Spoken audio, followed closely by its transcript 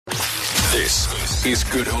This is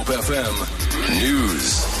Good Hope FM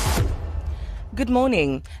News. Good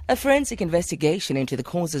morning. A forensic investigation into the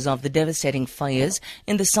causes of the devastating fires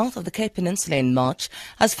in the south of the Cape Peninsula in March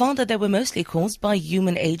has found that they were mostly caused by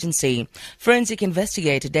human agency. Forensic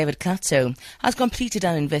investigator David Klatzo has completed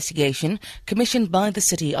an investigation commissioned by the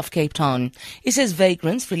city of Cape Town. He says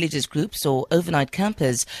vagrants, religious groups or overnight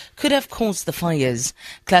campers could have caused the fires.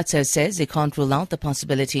 Klatzo says he can't rule out the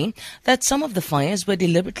possibility that some of the fires were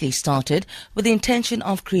deliberately started with the intention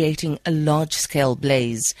of creating a large-scale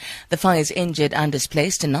blaze. The fires injured and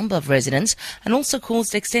displaced a number of residents and also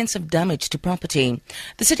caused extensive damage to property.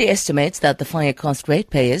 The city estimates that the fire cost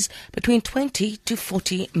ratepayers between 20 to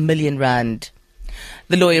 40 million rand.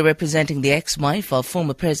 The lawyer representing the ex-wife of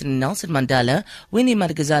former President Nelson Mandela, Winnie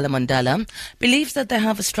Madikizela Mandela, believes that they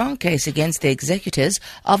have a strong case against the executors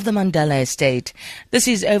of the Mandela estate. This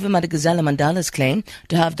is over Madikizela Mandela's claim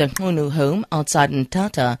to have the Nkunu home outside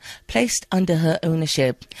Ntata placed under her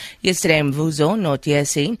ownership. Yesterday, Mvuzo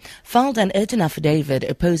Notyesi filed an urgent affidavit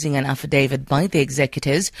opposing an affidavit by the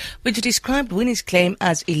executors, which described Winnie's claim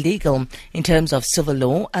as illegal in terms of civil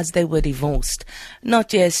law as they were divorced.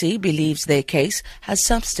 Notyesi believes their case has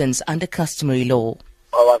substance under customary law.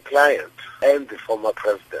 Our client and the former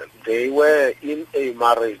president, they were in a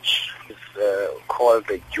marriage called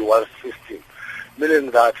the dual system, meaning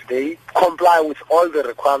that they comply with all the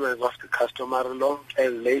requirements of the customary law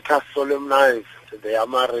and later solemnize their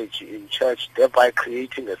marriage in church, thereby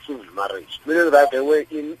creating a civil marriage, meaning that they were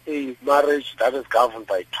in a marriage that is governed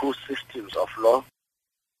by two systems of law.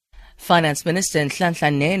 Finance Minister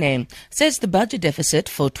Nhlanhla Nene says the budget deficit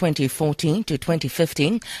for 2014 to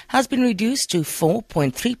 2015 has been reduced to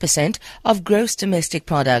 4.3% of gross domestic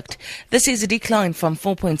product. This is a decline from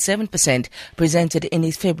 4.7% presented in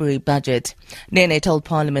his February budget. Nene told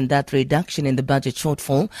Parliament that the reduction in the budget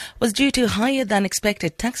shortfall was due to higher than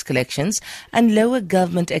expected tax collections and lower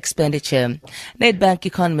government expenditure. Nedbank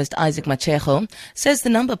economist Isaac Machejo says the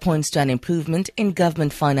number points to an improvement in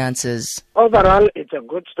government finances. Overall, it's a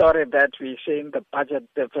good story that we're seeing the budget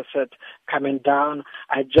deficit coming down.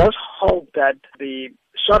 I just hope that the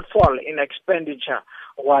shortfall in expenditure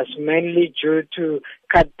was mainly due to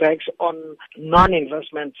cutbacks on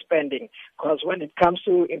non-investment spending. Because when it comes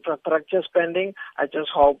to infrastructure spending, I just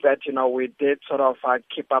hope that, we did sort of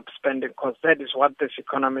keep up spending because that is what this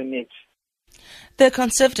economy needs. The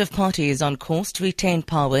Conservative Party is on course to retain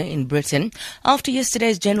power in Britain after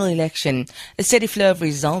yesterday's general election. A steady flow of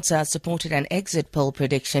results has supported an exit poll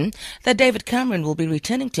prediction that David Cameron will be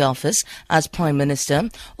returning to office as Prime Minister,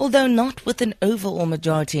 although not with an overall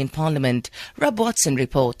majority in Parliament. Rob Watson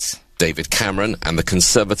reports. David Cameron and the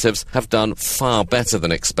Conservatives have done far better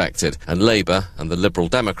than expected, and Labour and the Liberal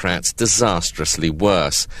Democrats disastrously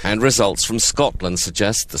worse. And results from Scotland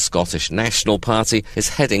suggest the Scottish National Party is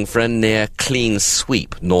heading for a near clean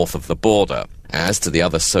sweep north of the border. As to the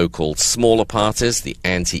other so-called smaller parties, the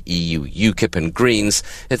anti-EU UKIP and Greens,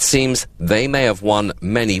 it seems they may have won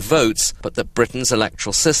many votes, but that Britain's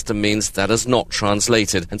electoral system means that has not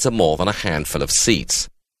translated into more than a handful of seats.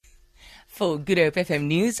 For Good Hope FM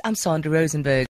News, I'm Sandra Rosenberg.